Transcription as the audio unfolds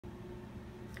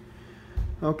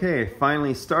Okay,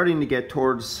 finally starting to get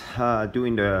towards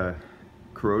doing the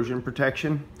corrosion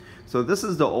protection. So this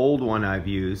is the old one I've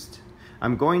used.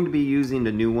 I'm going to be using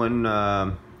the new one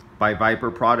by Viper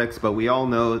Products, but we all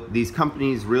know these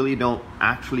companies really don't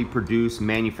actually produce,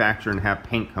 manufacture, and have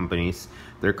paint companies.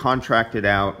 They're contracted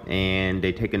out and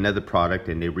they take another product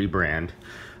and they rebrand.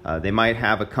 They might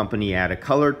have a company add a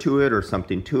color to it or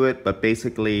something to it, but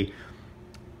basically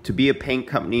to be a paint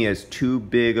company is too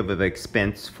big of an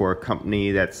expense for a company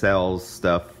that sells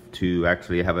stuff to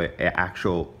actually have an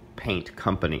actual paint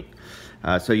company.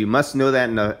 So you must know that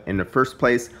in the first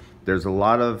place. There's a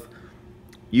lot of,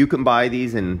 you can buy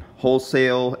these in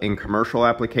wholesale, in commercial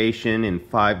application, in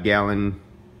 5-gallon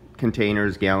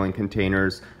containers, gallon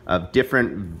containers of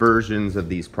different versions of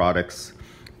these products.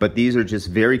 But these are just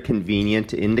very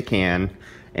convenient in the can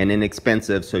and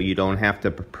inexpensive, so you don't have to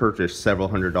purchase several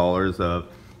 $100s of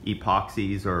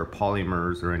epoxies or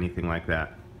polymers or anything like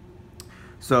that.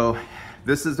 So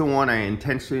this is the one I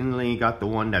intentionally got, the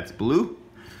one that's blue,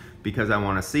 because I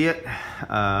want to see it.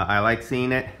 I like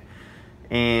seeing it,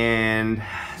 and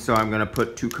so I'm going to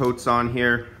put 2 coats on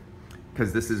here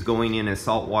because this is going in a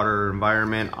saltwater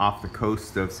environment off the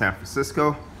coast of San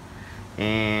Francisco,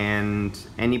 and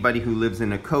anybody who lives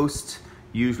in a coast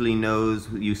usually knows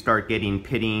you start getting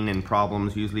pitting and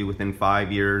problems usually within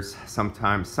 5 years.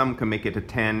 Sometimes some can make it to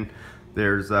 10.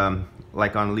 There's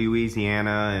like on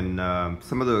Louisiana and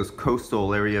some of those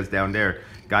coastal areas down there,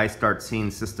 guys start seeing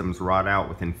systems rot out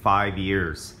within 5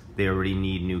 years. They already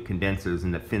need new condensers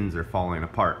and the fins are falling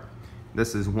apart.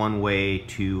 This is one way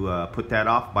to put that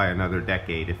off by another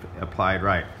decade if applied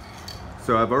right.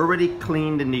 So I've already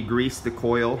cleaned and degreased the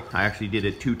coil. I actually did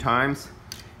it 2 times.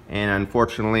 And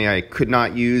unfortunately I could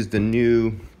not use the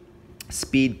new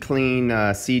Speed Clean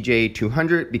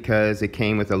CJ200 because it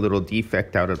came with a little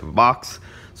defect out of the box.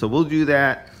 So we'll do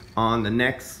that on the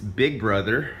next big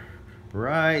brother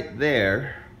right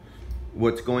there,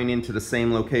 what's going into the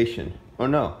same location. Oh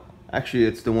no, actually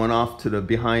it's the one off to the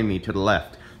behind me to the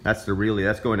left. That's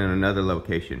going in another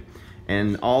location.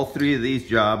 And all 3 of these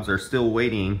jobs are still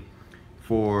waiting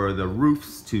for the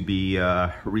roofs to be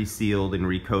resealed and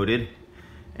recoated.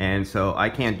 And so I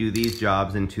can't do these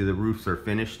jobs until the roofs are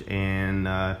finished, and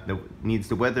needs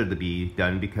the weather to be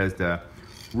done because the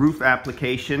roof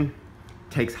application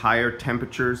takes higher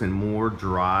temperatures and more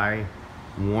dry,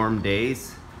 warm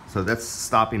days. So that's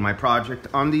stopping my project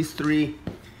on these 3,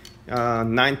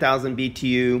 9,000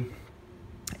 BTU,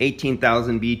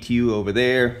 18,000 BTU over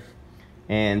there,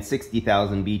 and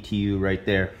 60,000 BTU right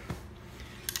there.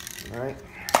 All right.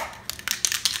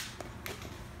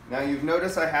 Now you've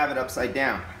noticed I have it upside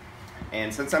down,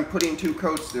 and since I'm putting 2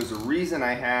 coats, there's a reason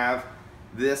I have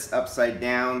this upside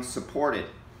down supported,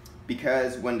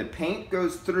 because when the paint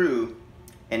goes through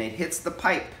and it hits the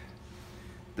pipe,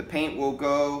 the paint will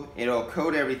go, it'll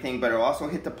coat everything, but it'll also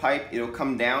hit the pipe, it'll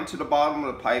come down to the bottom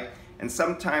of the pipe, and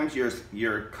sometimes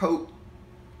your coat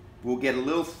will get a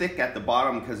little thick at the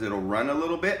bottom because it'll run a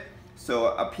little bit. So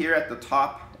up here at the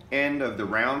top end of the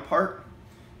round part,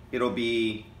 it'll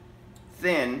be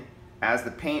thin as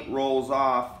the paint rolls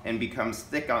off and becomes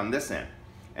thick on this end.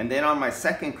 And then on my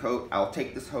second coat, I'll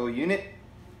take this whole unit,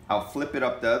 I'll flip it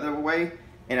up the other way,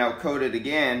 and I'll coat it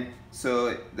again.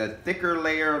 So the thicker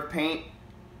layer of paint,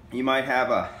 you might have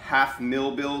a 1/2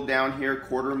 mil build down here,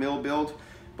 1/4 mil build,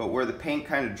 but where the paint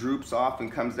kind of droops off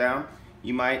and comes down,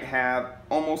 you might have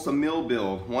almost a mil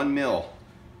build, 1 mil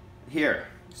here.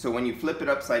 So when you flip it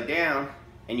upside down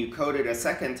and you coat it a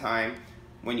second time,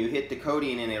 when you hit the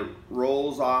coating and it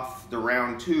rolls off the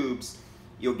round tubes,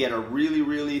 you'll get a really,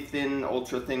 really thin,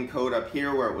 ultra thin coat up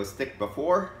here where it was thick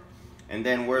before, and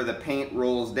then where the paint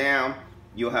rolls down,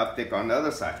 you'll have thick on the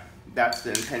other side. That's the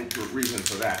intended reason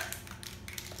for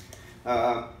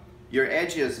that. Your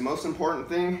edges, most important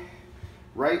thing,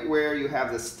 right where you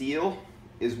have the steel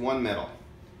is 1 metal.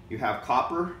 You have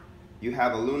copper, you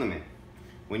have aluminum.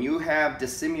 When you have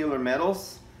dissimilar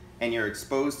metals, and you're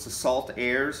exposed to salt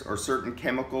airs or certain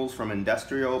chemicals from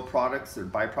industrial products or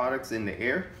byproducts in the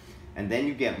air, and then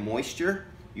you get moisture,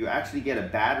 you actually get a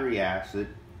battery acid.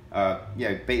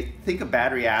 Think of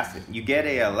battery acid. You get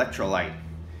a electrolyte,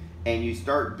 and you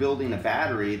start building a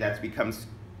battery that becomes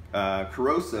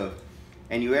corrosive.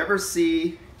 And you ever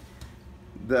see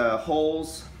the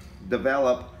holes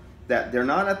develop that they're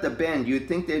not at the bend? You'd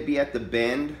think they'd be at the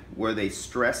bend where they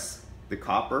stress the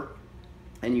copper,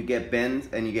 and you get bends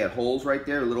and you get holes right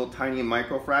there, little tiny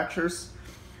micro fractures,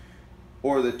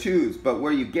 or the tubes. But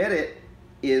where you get it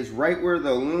is right where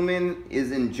the aluminum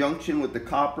is in junction with the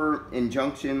copper, in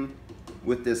junction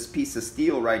with this piece of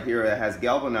steel right here that has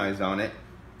galvanized on it,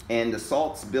 and the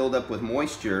salts build up with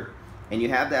moisture, and you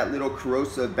have that little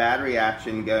corrosive battery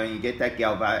action going, you get that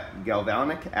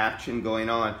galvanic action going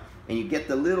on, and you get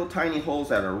the little tiny holes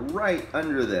that are right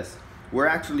under this. We're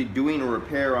actually doing a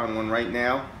repair on one right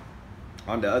now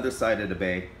on the other side of the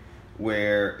bay,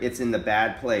 where it's in the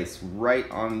bad place, right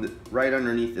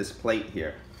underneath this plate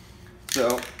here.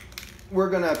 So we're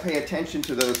gonna pay attention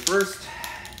to those first.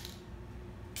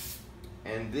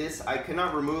 And this, I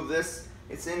cannot remove this.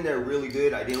 It's in there really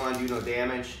good. I didn't want to do no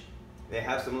damage. They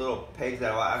have some little pegs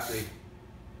that will actually,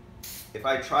 if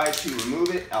I try to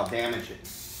remove it, I'll damage it.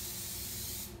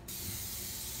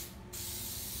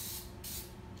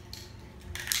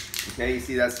 Okay, you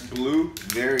see that's blue,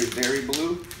 very, very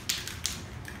blue.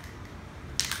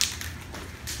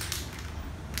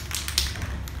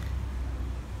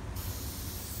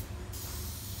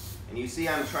 And you see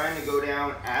I'm trying to go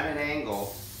down at an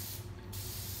angle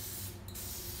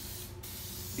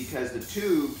because the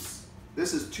tubes,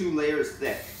 this is 2 layers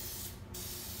thick.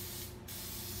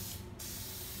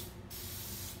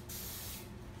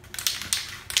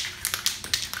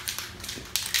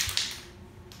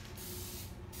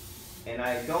 And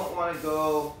I don't want to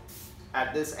go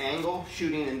at this angle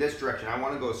shooting in this direction. I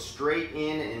want to go straight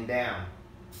in and down.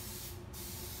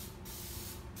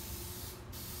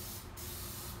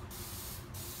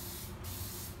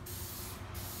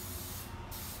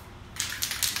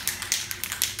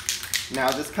 Now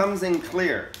this comes in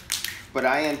clear, but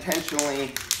I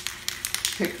intentionally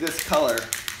picked this color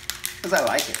because I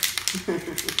like it.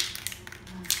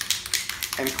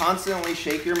 And constantly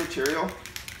shake your material,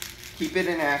 keep it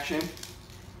in action.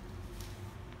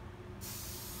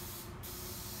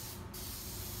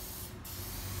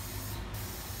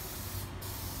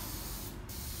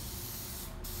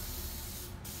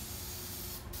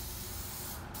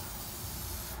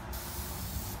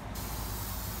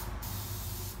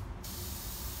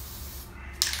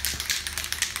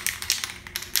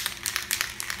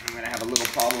 I'm going to have a little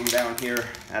problem down here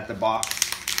at the box.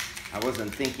 I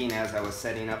wasn't thinking as I was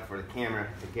setting up for the camera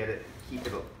to get it, keep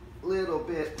it a little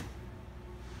bit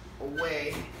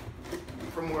away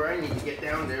from where I need to get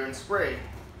down there and spray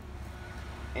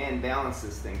and balance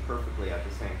this thing perfectly at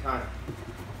the same time.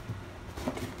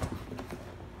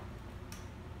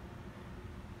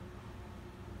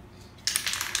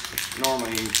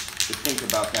 Normally you should think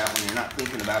about that when you're not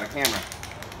thinking about a camera.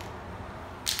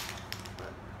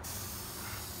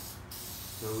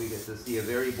 So we get to see a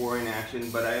very boring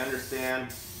action, but I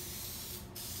understand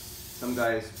some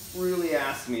guys really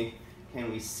ask me,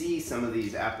 can we see some of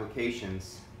these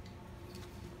applications?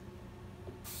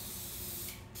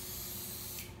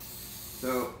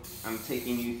 So I'm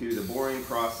taking you through the boring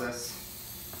process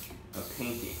of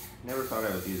painting. Never thought I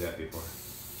would do that before.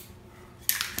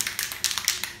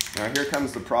 Now here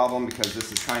comes the problem because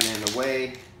this is kind of in the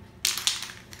way.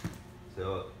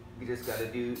 So you just got to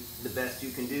do the best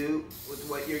you can do with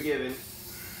what you're given.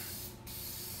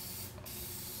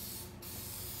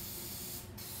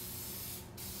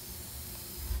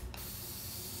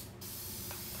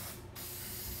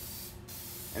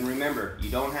 And remember, you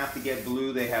don't have to get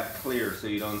blue, they have clear so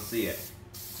you don't see it.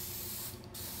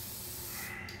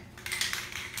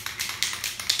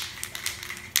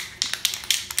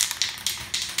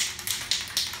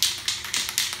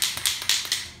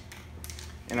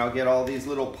 And I'll get all these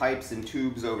little pipes and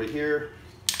tubes over here.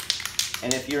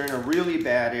 And if you're in a really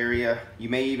bad area, you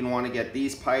may even want to get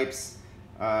these pipes.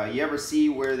 You ever see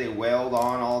where they weld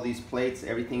on all these plates?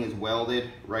 Everything is welded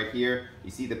right here.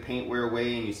 You see the paint wear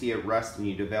away and you see it rust and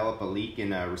you develop a leak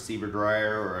in a receiver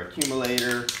dryer or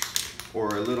accumulator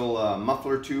or a little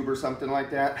muffler tube or something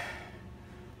like that.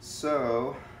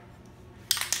 So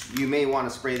you may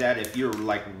want to spray that if you're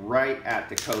like right at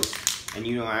the coast and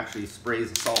you don't actually spray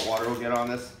the salt water will get on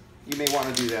this. You may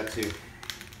want to do that too.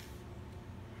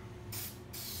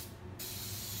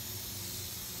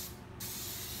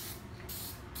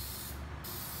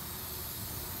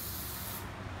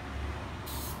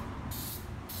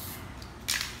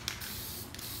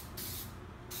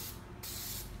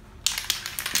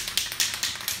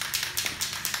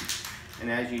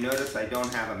 And as you notice, I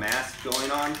don't have a mask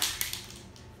going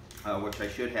on, which I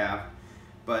should have.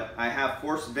 But I have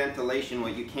forced ventilation,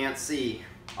 what you can't see,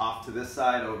 off to this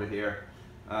side over here,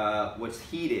 which is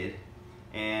heated.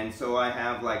 And so I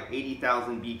have like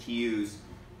 80,000 BTUs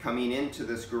coming into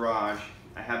this garage.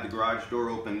 I have the garage door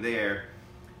open there,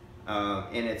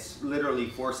 and it's literally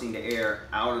forcing the air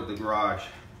out of the garage.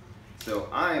 So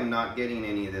I am not getting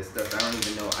any of this stuff. I don't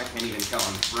even know, I can't even tell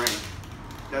I'm spraying.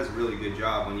 It does a really good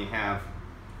job when you have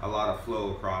a lot of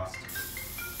flow across.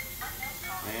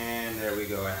 And there we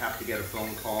go. I have to get a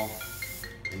phone call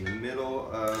in the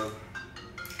middle of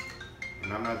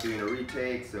And I'm not doing a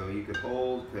retake, so you could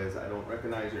hold because I don't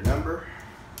recognize your number.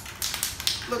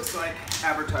 Looks like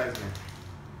advertisement.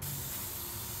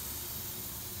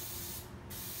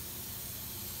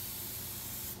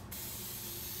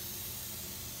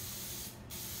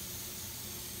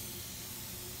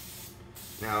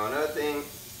 Now another thing,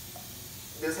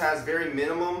 this has very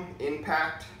minimum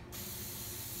impact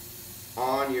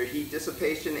on your heat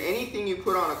dissipation. Anything you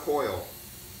put on a coil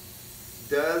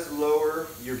does lower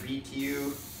your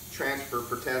BTU transfer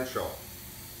potential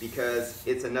because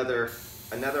it's another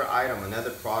item, another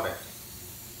product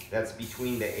that's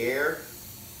between the air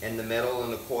and the metal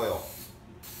in the coil.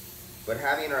 But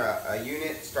having a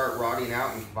unit start rotting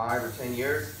out in 5 or 10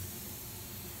 years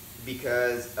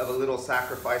because of a little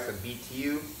sacrifice of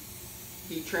BTU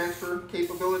heat transfer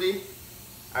capability,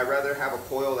 I'd rather have a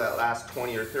coil that lasts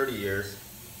 20 or 30 years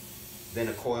than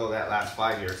a coil that lasts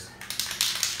 5 years.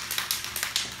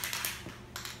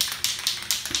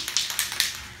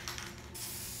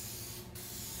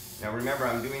 Now remember,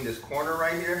 I'm doing this corner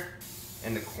right here,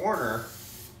 and the corner,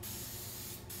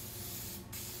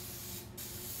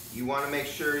 you want to make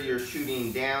sure you're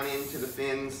shooting down into the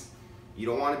fins. You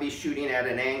don't want to be shooting at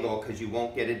an angle because you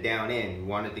won't get it down in. You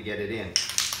want it to get it in.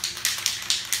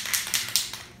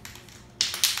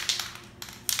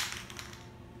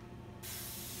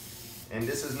 And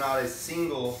this is not a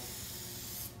single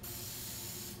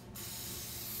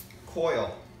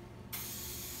coil.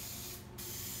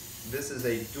 This is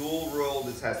a dual roll.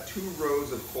 This has 2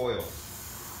 rows of coils.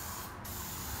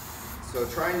 So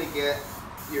trying to get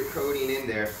your coating in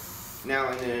there.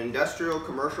 Now in an industrial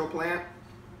commercial plant,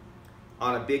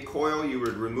 on a big coil, you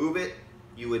would remove it,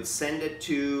 you would send it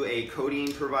to a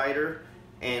coating provider,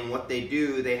 and what they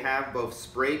do, they have both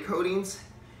spray coatings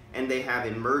and they have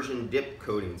immersion dip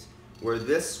coatings, where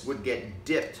this would get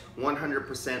dipped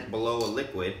 100% below a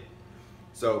liquid,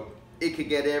 so it could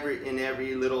get in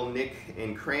every little nick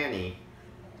and cranny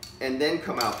and then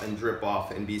come out and drip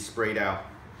off and be sprayed out.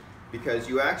 Because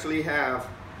you actually have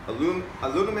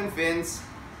aluminum fins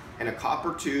and a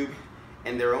copper tube,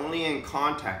 and they're only in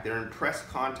contact, they're in pressed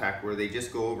contact where they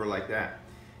just go over like that.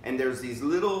 And there's these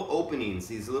little openings,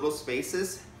 these little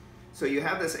spaces. So you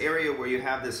have this area where you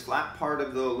have this flat part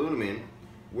of the aluminum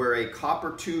where a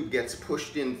copper tube gets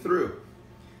pushed in through.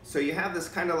 So you have this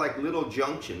kind of like little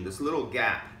junction, this little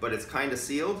gap, but it's kind of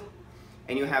sealed,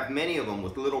 and you have many of them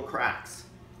with little cracks.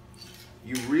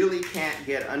 You really can't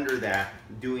get under that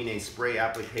doing a spray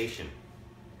application.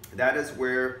 That is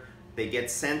where they get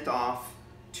sent off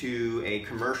to a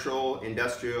commercial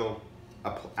industrial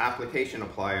application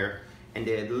applier, and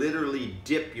they literally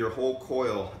dip your whole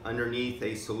coil underneath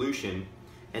a solution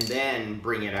and then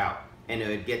bring it out, and it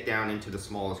would get down into the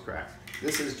smallest cracks.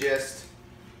 This is just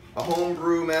a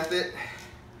homebrew method,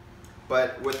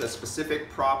 but with a specific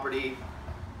property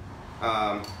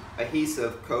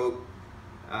adhesive coat,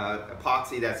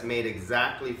 epoxy that's made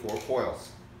exactly for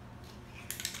coils.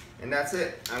 And that's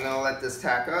it. I'm gonna let this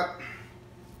tack up,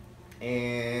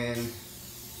 and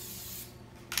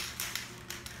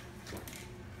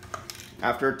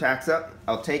after it tacks up,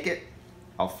 I'll take it,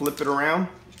 I'll flip it around,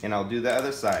 and I'll do the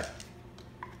other side.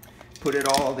 Put it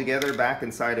all together back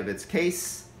inside of its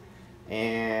case,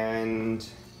 and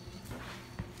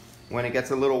when it gets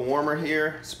a little warmer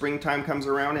here, springtime comes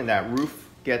around and that roof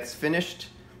gets finished.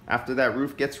 After that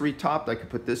roof gets retopped, I could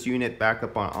put this unit back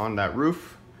up on that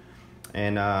roof,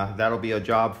 and that'll be a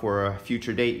job for a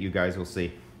future date. You guys will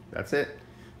see. That's it.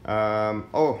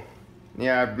 Oh,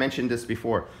 yeah, I've mentioned this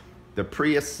before. The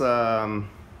Prius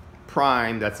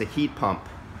Prime, that's a heat pump.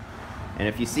 And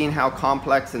if you've seen how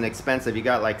complex and expensive, you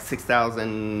got like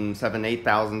 $6,000, $7,000,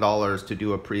 $8,000 to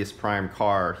do a Prius Prime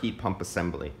car heat pump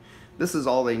assembly. This is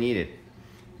all they needed.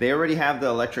 They already have the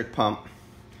electric pump.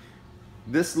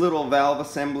 This little valve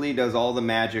assembly does all the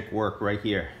magic work right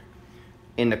here.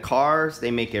 In the cars,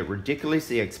 they make it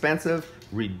ridiculously expensive,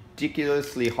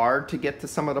 ridiculously hard to get to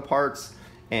some of the parts,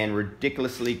 and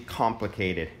ridiculously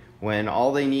complicated, when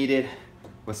all they needed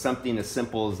was something as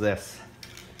simple as this.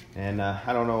 And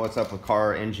I don't know what's up with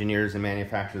car engineers and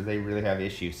manufacturers. They really have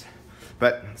issues.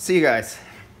 But see you guys.